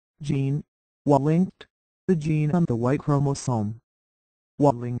Gene, Y-linked, the gene on the Y chromosome.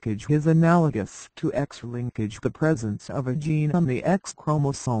 Y-linkage is analogous to X-linkage, the presence of a gene on the X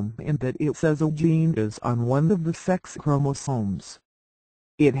chromosome, in that it says a gene is on one of the sex chromosomes.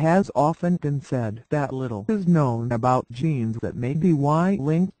 It has often been said that little is known about genes that may be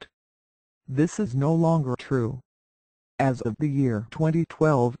Y-linked. This is no longer true. As of the year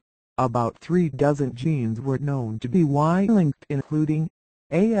 2012, about 3 dozen genes were known to be Y-linked, including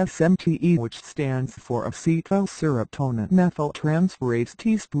ASMTE, which stands for acetylserotonin methyltransferase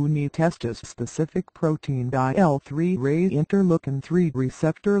T-spoonie, testis-specific protein IL-3 Ray interleukin 3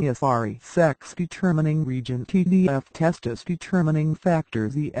 receptor SRE, sex-determining region TDF, testis-determining factor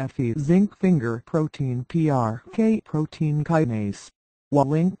ZFE, zinc finger protein PRK, protein kinase,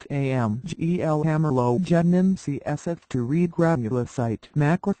 Y-linked AMGL, amylogenin CSF2 read granulocyte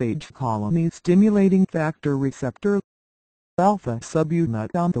macrophage colony stimulating factor receptor, alpha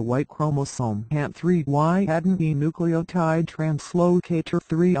subunit on the Y chromosome, HAT3Y adenine nucleotide translocator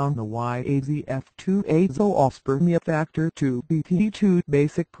 3 on the Y, AZF2 azoospermia factor 2 BP2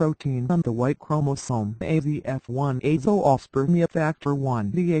 basic protein on the Y chromosome, AZF1 azoospermia factor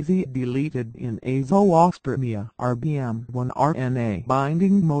 1 the AZ deleted in azoospermia, RBM1 RNA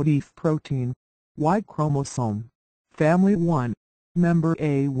binding motif protein, Y chromosome, family 1. Member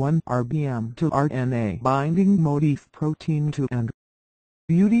A1 RBM2 RNA binding motif protein 2 and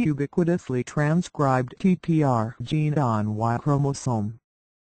beauty ubiquitously transcribed TPR gene on Y chromosome.